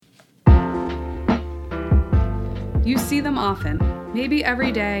You see them often, maybe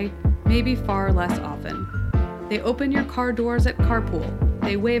every day, maybe far less often. They open your car doors at carpool.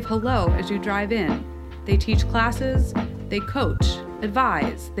 They wave hello as you drive in. They teach classes. They coach,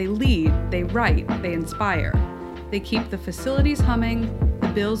 advise, they lead, they write, they inspire. They keep the facilities humming, the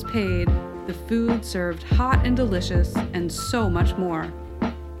bills paid, the food served hot and delicious, and so much more.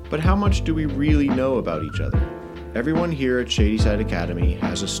 But how much do we really know about each other? Everyone here at Shadyside Academy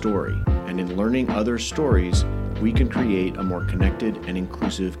has a story, and in learning other stories, we can create a more connected and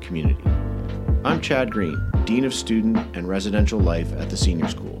inclusive community. I'm Chad Green, Dean of Student and Residential Life at the Senior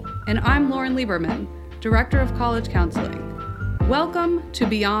School. And I'm Lauren Lieberman, Director of College Counseling. Welcome to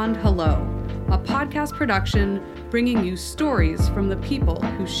Beyond Hello, a podcast production bringing you stories from the people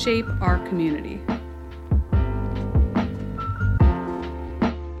who shape our community.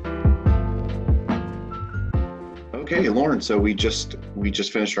 Okay, Lauren, so we just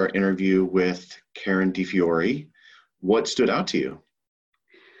finished our interview with Karen DiFiore. What stood out to you?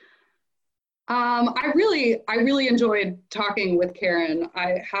 I really enjoyed talking with Karen.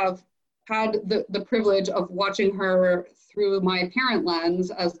 I have had the privilege of watching her through my parent lens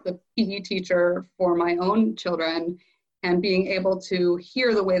as the PE teacher for my own children and being able to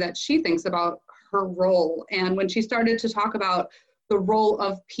hear the way that she thinks about her role. And when she started to talk about the role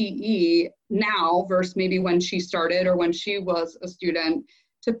of PE now versus maybe when she started or when she was a student,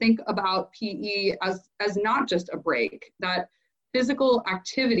 to think about PE as not just a break, that physical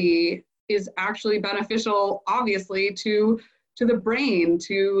activity is actually beneficial, obviously, to the brain,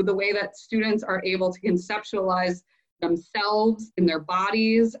 to the way that students are able to conceptualize themselves in their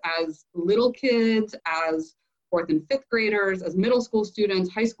bodies as little kids, as fourth and fifth graders, as middle school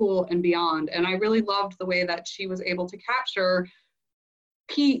students, high school and beyond. And I really loved the way that she was able to capture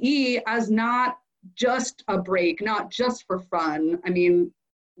PE as not just a break, not just for fun. I mean,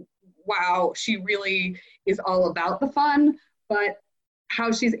 wow, she really is all about the fun, but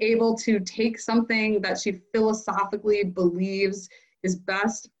how she's able to take something that she philosophically believes is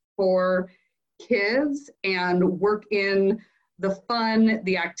best for kids and work in the fun,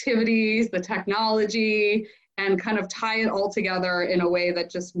 the activities, the technology, and kind of tie it all together in a way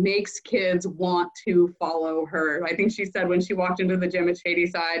that just makes kids want to follow her. I think she said when she walked into the gym at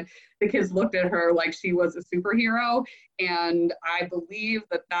Shadyside, the kids looked at her like she was a superhero. And I believe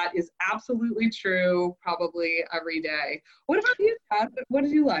that is absolutely true probably every day. What about you, Todd? What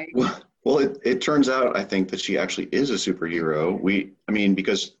did you like? Well, it turns out, I think, that she actually is a superhero.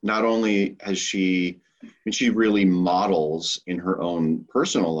 Because not only has she really models in her own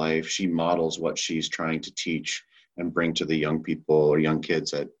personal life, she models what she's trying to teach and bring to the young people or young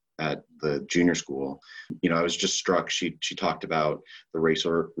kids at the junior school. I was just struck, she talked about the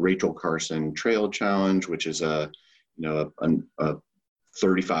Rachel Carson Trail Challenge, which is a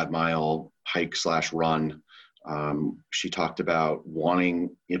 35-mile hike/run. She talked about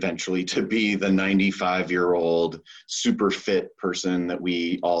wanting eventually to be the 95-year-old super fit person that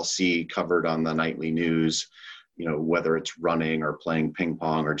we all see covered on the nightly news, whether it's running or playing ping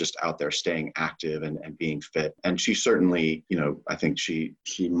pong or just out there staying active and being fit. And she certainly, I think she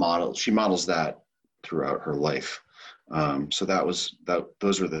models that throughout her life. So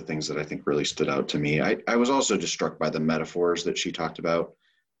those were the things that I think really stood out to me. I was also just struck by the metaphors that she talked about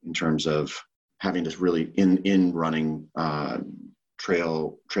in terms of having to really in running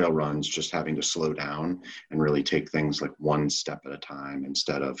trail runs, just having to slow down and really take things like one step at a time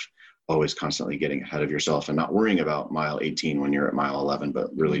instead of always constantly getting ahead of yourself and not worrying about mile 18 when you're at mile 11,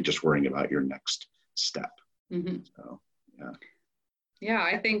 but really just worrying about your next step. Mm-hmm. So, yeah. Yeah,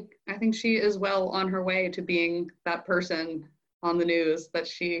 I think she is well on her way to being that person on the news that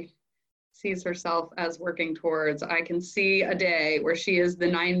she sees herself as working towards. I can see a day where she is the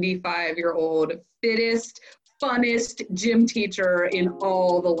 95-year-old fittest, funnest gym teacher in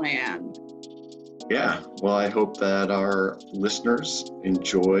all the land. Yeah, well, I hope that our listeners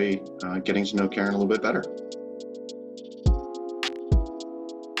enjoy getting to know Karen a little bit better.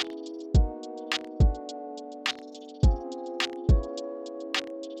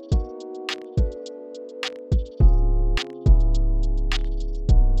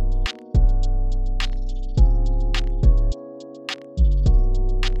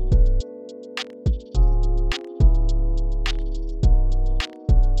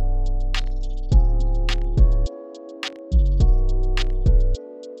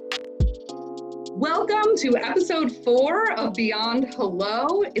 Welcome to episode 4 of Beyond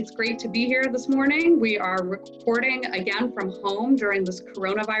Hello. It's great to be here this morning. We are recording again from home during this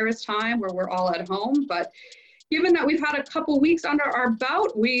coronavirus time where we're all at home. But given that we've had a couple weeks under our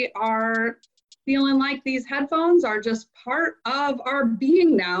belt, we are feeling like these headphones are just part of our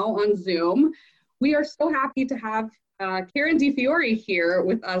being now on Zoom. We are so happy to have Karen DiFiore here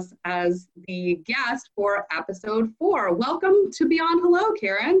with us as the guest for episode 4. Welcome to Beyond Hello,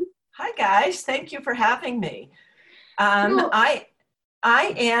 Karen. Hi, guys. Thank you for having me. I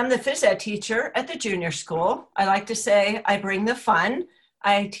am the phys ed teacher at the junior school. I like to say I bring the fun.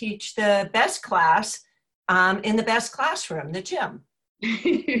 I teach the best class in the best classroom, the gym.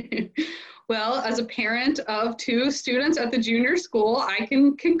 Well, as a parent of 2 students at the junior school, I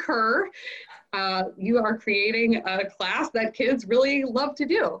can concur. You are creating a class that kids really love to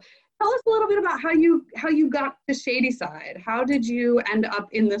do. Tell us a little bit about how you got to Shadyside. How did you end up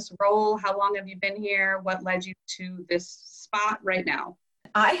in this role? How long have you been here? What led you to this spot right now?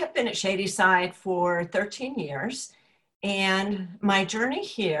 I have been at Shadyside for 13 years. And my journey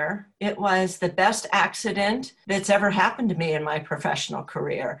here, it was the best accident that's ever happened to me in my professional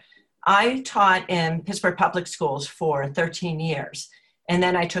career. I taught in Pittsburgh Public Schools for 13 years, and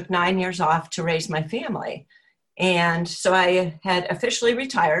then I took 9 years off to raise my family. And so I had officially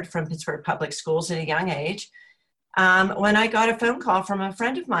retired from Pittsburgh Public Schools at a young age when I got a phone call from a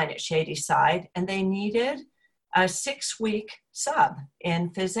friend of mine at Shadyside, and they needed a 6-week sub in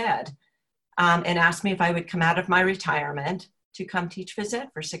phys ed. And asked me if I would come out of my retirement to come teach phys ed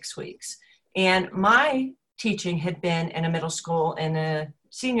for 6 weeks. And my teaching had been in a middle school and a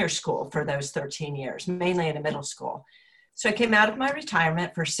senior school for those 13 years, mainly in a middle school. So I came out of my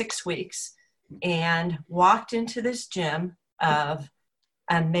retirement for 6 weeks and walked into this gym of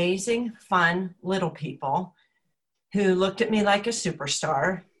amazing, fun little people who looked at me like a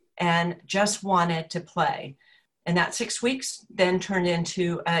superstar and just wanted to play. And that 6 weeks then turned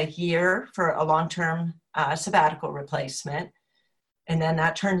into a year for a long-term sabbatical replacement. And then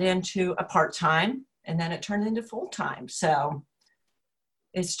that turned into a part-time, and then it turned into full-time. So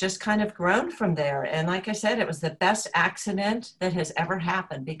it's just kind of grown from there. And like I said, it was the best accident that has ever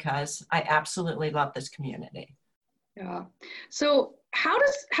happened because I absolutely love this community. Yeah. So how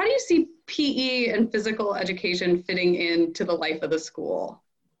do you see PE and physical education fitting into the life of the school?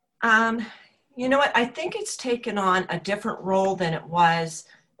 You know what? I think it's taken on a different role than it was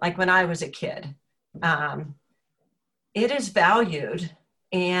like when I was a kid. It is valued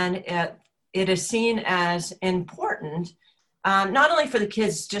and it is seen as important, not only for the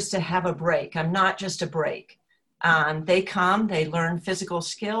kids just to have a break. I'm not just a break. They come, they learn physical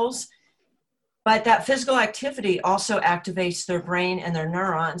skills, but that physical activity also activates their brain and their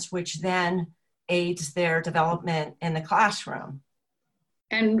neurons, which then aids their development in the classroom.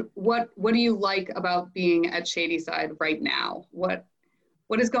 And what do you like about being at Shadyside right now? What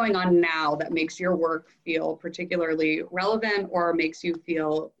is going on now that makes your work feel particularly relevant or makes you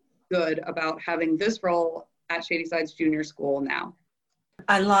feel good about having this role at Shadyside's junior school now?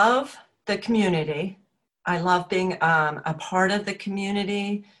 I love the community. I love being a part of the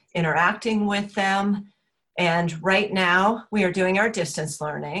community, interacting with them. And right now we are doing our distance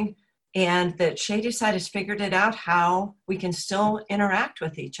learning. And that Shadyside has figured it out how we can still interact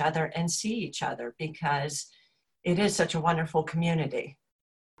with each other and see each other because it is such a wonderful community.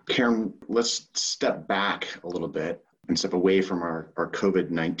 Karen, let's step back a little bit and step away from our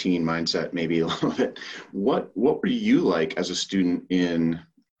COVID-19 mindset maybe a little bit. What were you like as a student in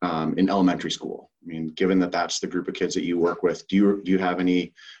elementary school? I mean, given that that's the group of kids that you work with, do you have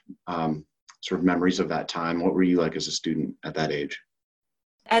any sort of memories of that time? What were you like as a student at that age?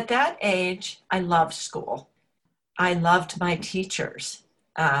 At that age, I loved school. I loved my teachers.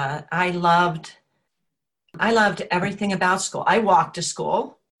 I loved everything about school. I walked to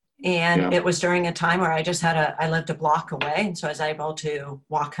school, and It was during a time where I lived a block away, and so I was able to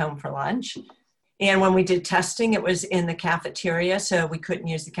walk home for lunch. And when we did testing, it was in the cafeteria, so we couldn't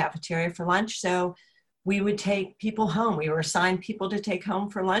use the cafeteria for lunch. So we would take people home. We were assigned people to take home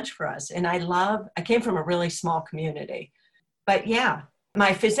for lunch for us. And I came from a really small community. But yeah,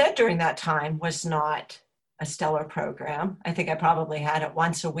 my phys ed during that time was not a stellar program. I think I probably had it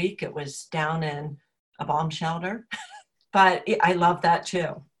once a week. It was down in a bomb shelter, but I love that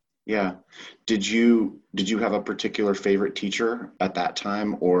too. Yeah. Did you have a particular favorite teacher at that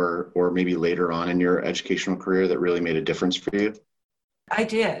time or maybe later on in your educational career that really made a difference for you? I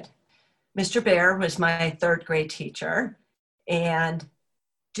did. Mr. Bear was my 3rd grade teacher, and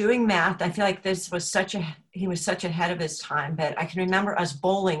doing math, I feel like he was such ahead of his time, but I can remember us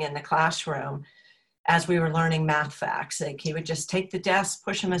bowling in the classroom as we were learning math facts. Like he would just take the desk,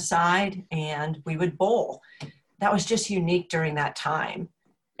 push them aside, and we would bowl. That was just unique during that time.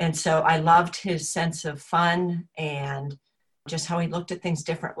 And so I loved his sense of fun and just how he looked at things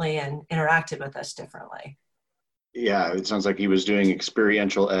differently and interacted with us differently. Yeah, it sounds like he was doing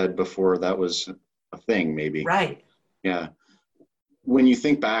experiential ed before that was a thing, maybe. Right. Yeah. When you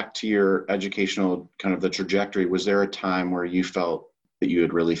think back to your educational kind of the trajectory, was there a time where you felt that you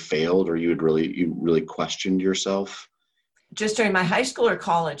had really failed, or you really questioned yourself? Just during my high school or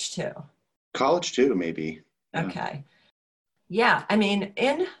college too? College too, maybe. Yeah. Okay. Yeah. I mean,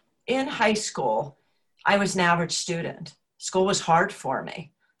 in high school, I was an average student. School was hard for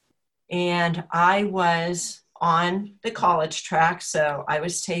me. And I was on the college track. So I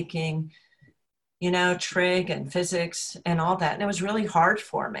was taking, trig and physics and all that. And it was really hard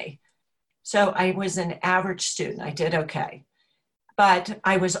for me. So I was an average student. I did okay. But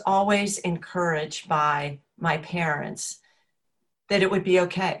I was always encouraged by my parents that it would be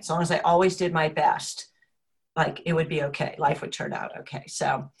okay. As long as I always did my best, like it would be okay. Life would turn out okay.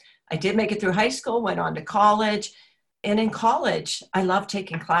 So I did make it through high school, went on to college. And in college, I loved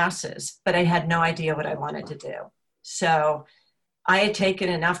taking classes, but I had no idea what I wanted to do. So I had taken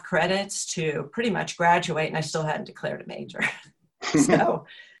enough credits to pretty much graduate, and I still hadn't declared a major. So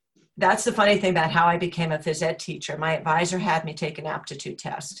that's the funny thing about how I became a phys ed teacher. My advisor had me take an aptitude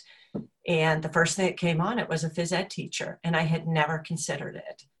test. And the first thing that came on it was a phys ed teacher, and I had never considered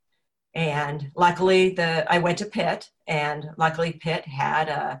it. And luckily, I went to Pitt, and luckily Pitt had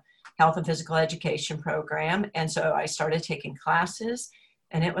a health and physical education program. And so I started taking classes,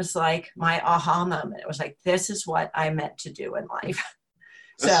 and it was like my aha moment. It was like, this is what I meant to do in life.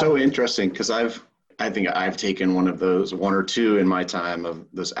 That's so interesting, because I think I've taken one or two in my time of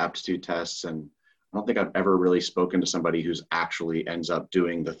those aptitude tests, and I don't think I've ever really spoken to somebody who's actually ends up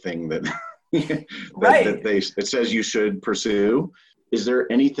doing the thing that, right. it says you should pursue. Is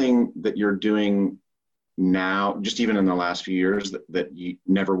there anything that you're doing now, just even in the last few years, that you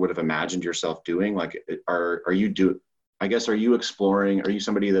never would have imagined yourself doing? Like, are you exploring, are you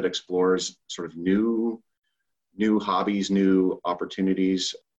somebody that explores sort of new hobbies, new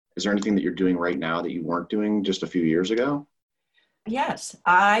opportunities? Is there anything that you're doing right now that you weren't doing just a few years ago? Yes,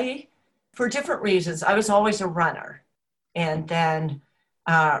 for different reasons, I was always a runner. And then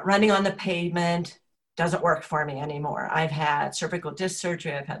running on the pavement doesn't work for me anymore. I've had cervical disc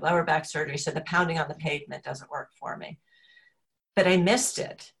surgery, I've had lower back surgery, so the pounding on the pavement doesn't work for me. But I missed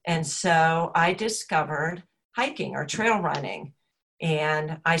it. And so I discovered hiking or trail running,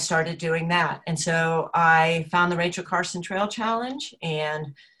 and I started doing that. And so I found the Rachel Carson Trail Challenge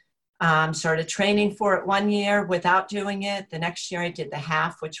and started training for it 1 year without doing it. The next year I did the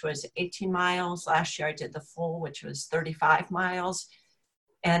half, which was 18 miles. Last year I did the full, which was 35 miles.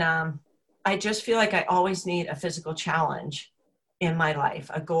 And I just feel like I always need a physical challenge in my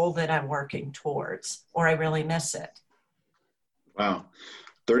life, a goal that I'm working towards, or I really miss it. Wow.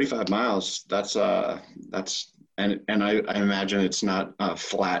 35 miles. And I imagine it's not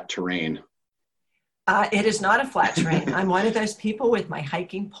flat terrain. It is not a flat terrain. I'm one of those people with my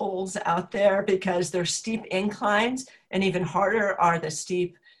hiking poles out there, because there's steep inclines, and even harder are the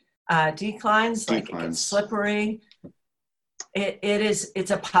steep declines. Like it gets slippery.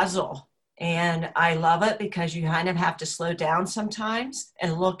 It's a puzzle. And I love it because you kind of have to slow down sometimes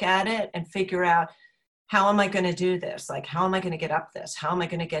and look at it and figure out, how am I going to do this? Like, how am I going to get up this? How am I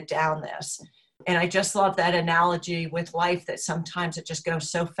going to get down this? And I just love that analogy with life, that sometimes it just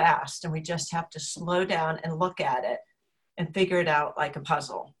goes so fast and we just have to slow down and look at it and figure it out like a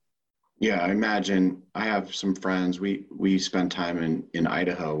puzzle. Yeah, I imagine. I have some friends, we spend time in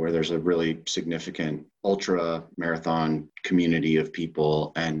Idaho, where there's a really significant ultra marathon community of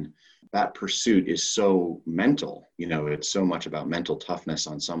people, and that pursuit is so mental. It's so much about mental toughness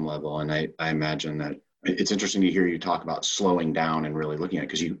on some level. And I imagine that it's interesting to hear you talk about slowing down and really looking at it,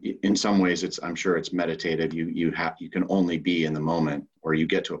 because in some ways I'm sure it's meditative. You can only be in the moment, or you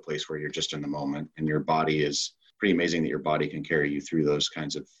get to a place where you're just in the moment, and your body is pretty amazing that your body can carry you through those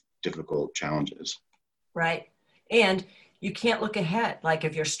kinds of difficult challenges. Right. And you can't look ahead. Like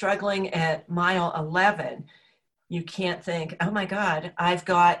if you're struggling at mile 11, you can't think, oh my God, I've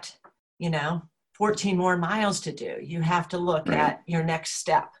got, 14 more miles to do. You have to look at your next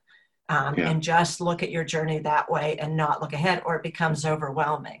step and just look at your journey that way and not look ahead, or it becomes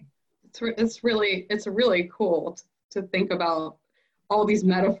overwhelming. It's really cool to think about all these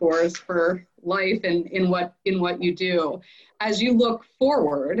metaphors for life and in what you do. As you look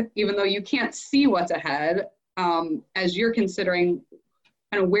forward, even though you can't see what's ahead, as you're considering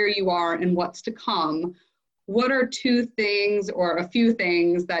kind of where you are and what's to come, what are two things or a few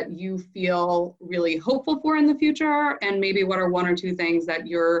things that you feel really hopeful for in the future? And maybe what are one or two things that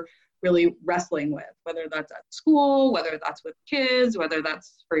you're really wrestling with, whether that's at school, whether that's with kids, whether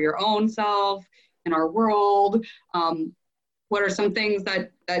that's for your own self in our world? What are some things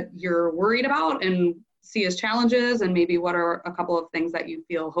that you're worried about and see as challenges? And maybe what are a couple of things that you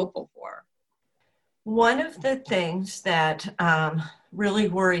feel hopeful for? One of the things that really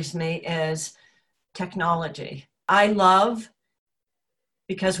worries me is technology. I love,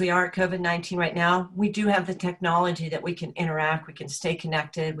 because we are at COVID-19 right now, we do have the technology that we can interact, we can stay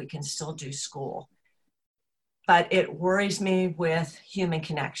connected, we can still do school. But it worries me with human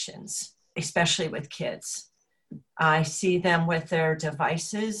connections, especially with kids. I see them with their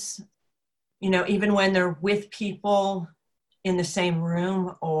devices, even when they're with people in the same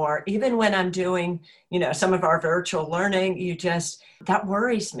room, or even when I'm doing, some of our virtual learning, that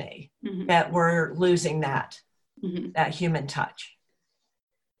worries me that we're losing that human touch.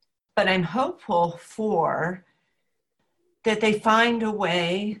 But I'm hopeful that they find a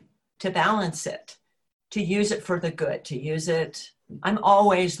way to balance it, to use it for the good, to use it. I'm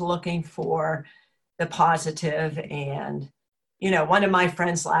always looking for the positive. And, one of my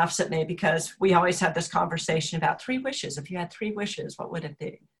friends laughs at me because we always have this conversation about 3 wishes. If you had 3 wishes, what would it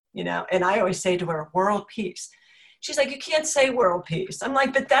be? And I always say to her, world peace. She's like, you can't say world peace. I'm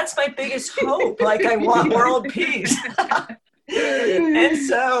like, but that's my biggest hope. Like, I want world peace. And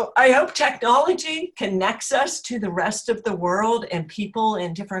so I hope technology connects us to the rest of the world and people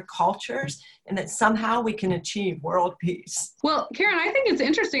in different cultures, and that somehow we can achieve world peace. Well, Karen, I think it's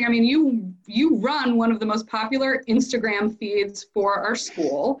interesting. I mean, you run one of the most popular Instagram feeds for our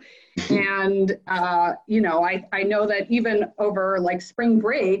school. And, I know that even over like spring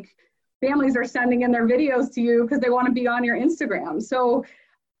break, families are sending in their videos to you because they want to be on your Instagram. So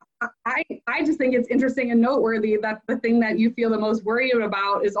I just think it's interesting and noteworthy that the thing that you feel the most worried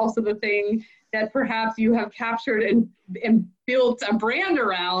about is also the thing that perhaps you have captured and built a brand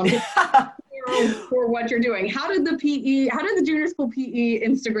around for what you're doing. How did the junior school PE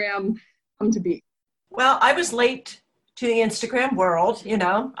Instagram come to be? Well, I was late to the Instagram world.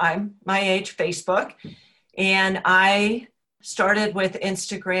 I'm my age, Facebook, and I started with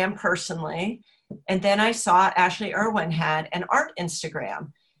Instagram personally. And then I saw Ashley Irwin had an art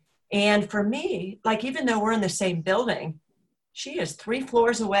Instagram. And for me, like, even though we're in the same building, she is 3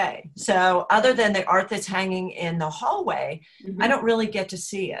 floors away. So other than the art that's hanging in the hallway, I don't really get to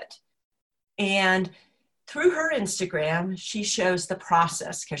see it. And through her Instagram, she shows the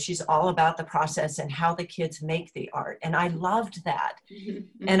process, because she's all about the process and how the kids make the art. And I loved that.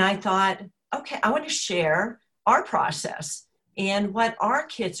 And I thought, okay, I want to share our process and what our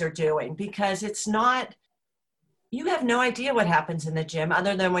kids are doing, because you have no idea what happens in the gym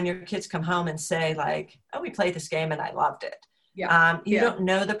other than when your kids come home and say, like, oh, we played this game and I loved it. You don't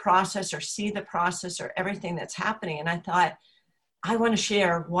know the process or see the process or everything that's happening. And I thought, I want to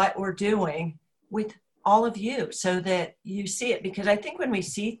share what we're doing with all of you so that you see it. Because I think when we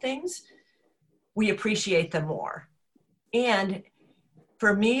see things, we appreciate them more. And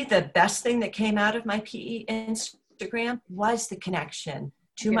for me, the best thing that came out of my PE Instagram was the connection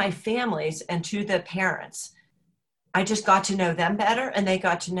to my families and to the parents. I just got to know them better and they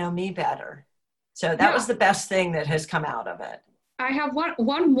got to know me better. So that was the best thing that has come out of it. I have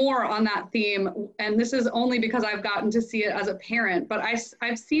one more on that theme, and this is only because I've gotten to see it as a parent, but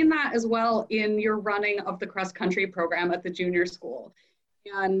I've seen that as well in your running of the cross country program at the junior school.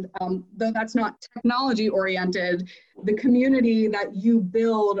 And though that's not technology oriented, the community that you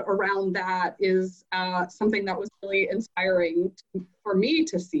build around that is something that was really inspiring for me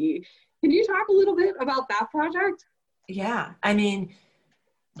to see. Can you talk a little bit about that project? Yeah, I mean,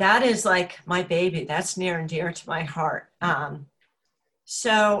 that is like my baby. That's near and dear to my heart.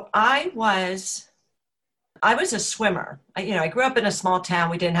 So I was a swimmer. I grew up in a small town.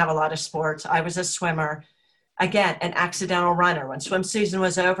 We didn't have a lot of sports. I was a swimmer. Again, an accidental runner. When swim season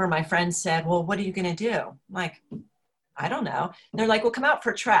was over, my friends said, well, what are you going to do? I'm like, I don't know. And they're like, well, come out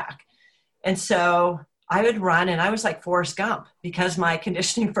for track. And so I would run, and I was like Forrest Gump, because my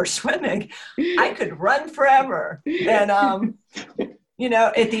conditioning for swimming, I could run forever. And,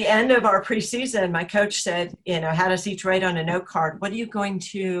 at the end of our preseason, my coach said, had us each write on a note card, what do you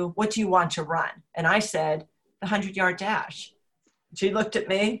want to run? And I said, the 100-yard dash. She looked at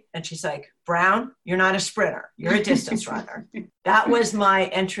me and she's like, Brown, you're not a sprinter. You're a distance runner. That was my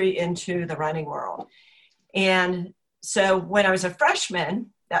entry into the running world. And so when I was a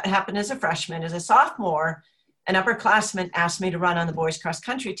freshman, that happened as a freshman. As a sophomore, an upperclassman asked me to run on the boys cross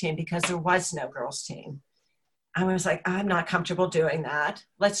country team because there was no girls team. I was like, I'm not comfortable doing that.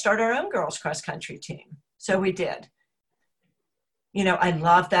 Let's start our own girls cross country team. So we did. I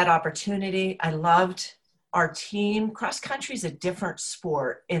loved that opportunity. I loved our team. Cross country is a different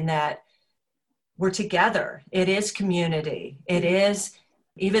sport in that we're together. It is community. It is,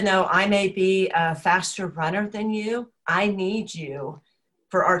 even though I may be a faster runner than you, I need you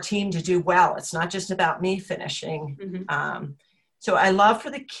for our team to do well. It's not just about me finishing. So I love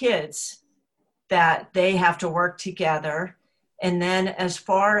for the kids that they have to work together. And then as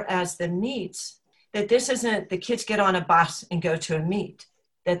far as the meets, that this isn't the kids get on a bus and go to a meet,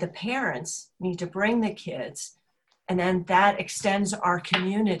 that the parents need to bring the kids. And then that extends our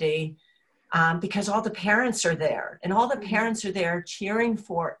community because all the parents are there, and all the parents are there cheering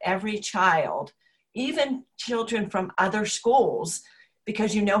for every child, even children from other schools,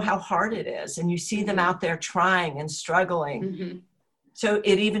 because you know how hard it is and you see them out there trying and struggling. Mm-hmm. So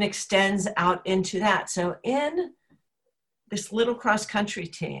it even extends out into that. So in this little cross-country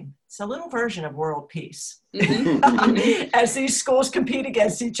team, it's a little version of world peace. Mm-hmm. As these schools compete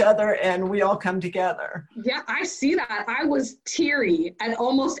against each other and we all come together. Yeah, I see that. I was teary at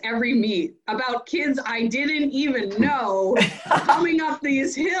almost every meet about kids I didn't even know coming up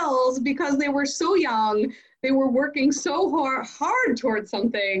these hills because they were so young. They were working so hard towards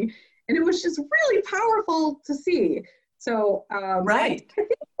something. And it was just really powerful to see. So right. I think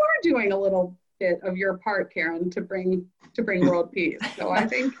you are doing a little bit of your part, Karen, to bring world peace. So I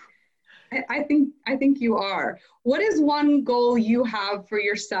think you are. What is one goal you have for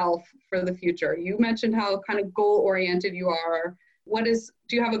yourself for the future? You mentioned how kind of goal-oriented you are. Do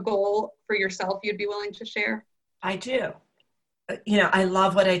you have a goal for yourself you'd be willing to share? I do. I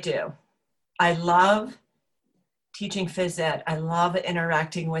love what I do. I love teaching phys ed. I love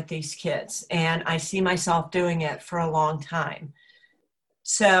interacting with these kids, and I see myself doing it for a long time.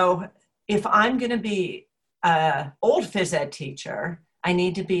 So if I'm going to be an old phys ed teacher, I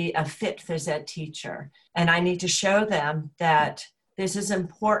need to be a fit phys ed teacher, and I need to show them that this is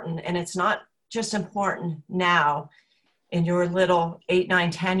important, and it's not just important now in your little 8,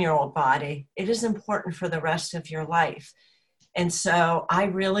 9, 10-year-old body. It is important for the rest of your life. And so I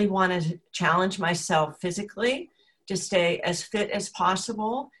really want to challenge myself physically to stay as fit as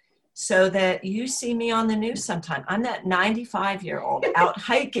possible so that you see me on the news sometime. I'm that 95-year-old out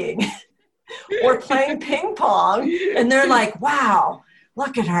hiking or playing ping pong, and they're like, wow,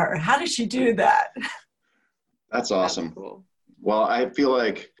 look at her. How did she do that? That's awesome. That's cool. Well, I feel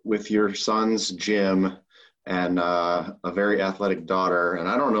like with your son's gym and a very athletic daughter, and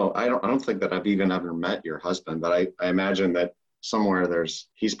I don't know, I don't think that I've even ever met your husband, but I imagine that somewhere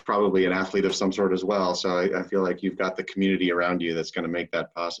he's probably an athlete of some sort as well. So I feel like you've got the community around you that's going to make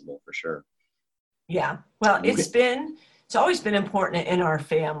that possible for sure. Yeah. Well, okay. It's always been important in our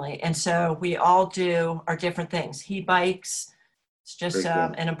family. And so we all do our different things. He bikes. It's just cool.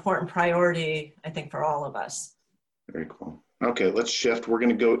 An important priority, I think, for all of us. Very cool. Okay, let's shift. We're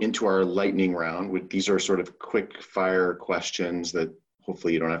going to go into our lightning round. These are sort of quick fire questions that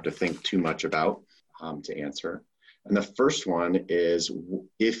hopefully you don't have to think too much about to answer. And the first one is,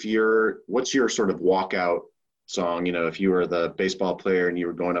 what's your sort of walkout song? If you were the baseball player and you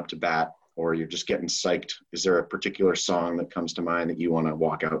were going up to bat, or you're just getting psyched, is there a particular song that comes to mind that you want to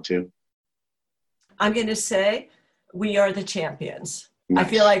walk out to? I'm going to say, We Are the Champions. Nice. I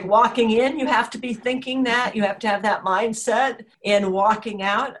feel like walking in, you have to be thinking that. You have to have that mindset. And walking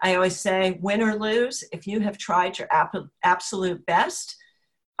out, I always say, win or lose, if you have tried your absolute best,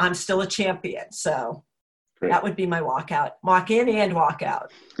 I'm still a champion. So great. That would be my walkout. Walk in and walk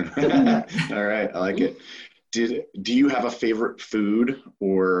out. All right, I like it. Do you have a favorite food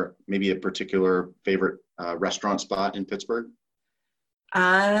or maybe a particular favorite restaurant spot in Pittsburgh?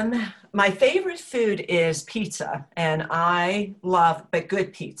 My favorite food is pizza, and I love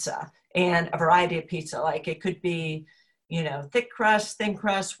good pizza and a variety of pizza. Like it could be, thick crust, thin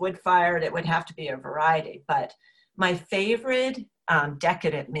crust, wood fired. It would have to be a variety. But my favorite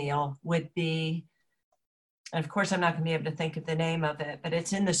decadent meal would be, and of course I'm not going to be able to think of the name of it, but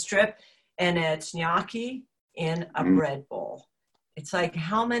it's in the Strip, and it's gnocchi in a bread bowl. It's like,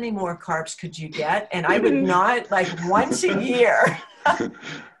 how many more carbs could you get? And I would not, like once a year.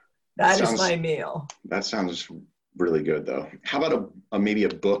 That is my meal. That sounds really good, though. How about maybe a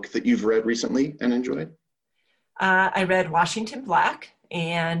book that you've read recently and enjoyed? I read Washington Black,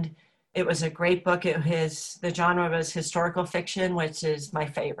 and it was a great book. The genre was historical fiction, which is my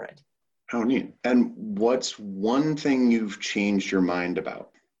favorite. Oh, neat. And what's one thing you've changed your mind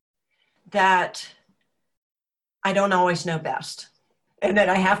about? That I don't always know best, and that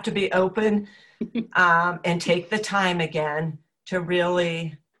I have to be open and take the time again to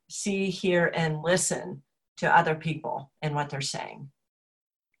really see, hear, and listen to other people and what they're saying.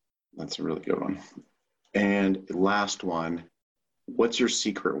 That's a really good one. And last one, what's your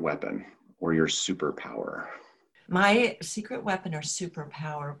secret weapon or your superpower? My secret weapon or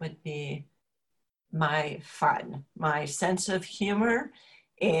superpower would be my fun, my sense of humor,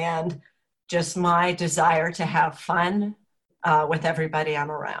 and just my desire to have fun with everybody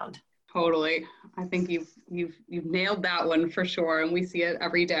I'm around. Totally. I think you've nailed that one for sure, and we see it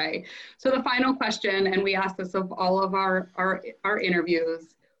every day. So the final question, and we ask this of all of our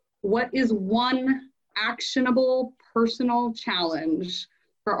interviews, what is one actionable personal challenge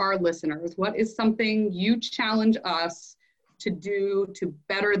for our listeners? What is something you challenge us to do to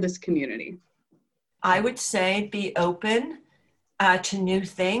better this community? I would say be open to new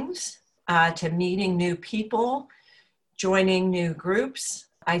things, to meeting new people, joining new groups.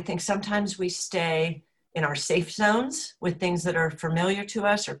 I think sometimes we stay in our safe zones with things that are familiar to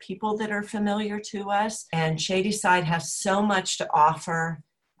us or people that are familiar to us. And Shadyside has so much to offer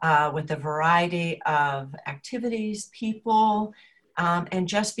with a variety of activities, people, and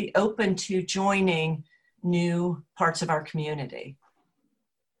just be open to joining new parts of our community.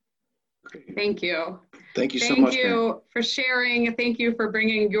 Thank you. Thank you so much. Thank you for sharing. Thank you for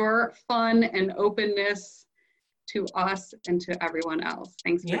bringing your fun and openness to us and to everyone else.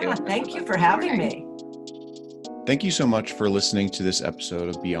 Thanks for doing this. Thank you for having me. Thank you so much for listening to this episode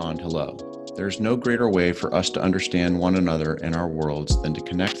of Beyond Hello. There's no greater way for us to understand one another and our worlds than to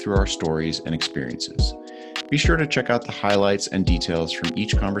connect through our stories and experiences. Be sure to check out the highlights and details from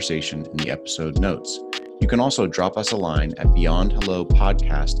each conversation in the episode notes. You can also drop us a line at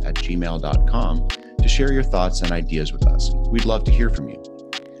beyondhellopodcast@gmail.com to share your thoughts and ideas with us. We'd love to hear from you.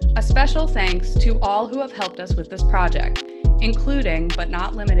 A special thanks to all who have helped us with this project, including but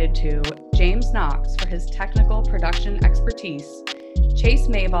not limited to James Knox for his technical production expertise, Chase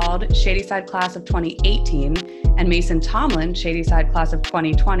Maybald, Shadyside Class of 2018, and Mason Tomlin, Shadyside Class of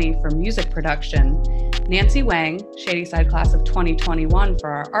 2020 for music production, Nancy Wang, Shadyside Class of 2021 for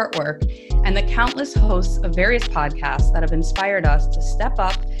our artwork, and the countless hosts of various podcasts that have inspired us to step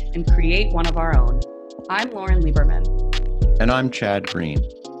up and create one of our own. I'm Lauren Lieberman. And I'm Chad Green.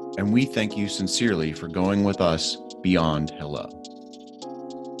 And we thank you sincerely for going with us beyond hello.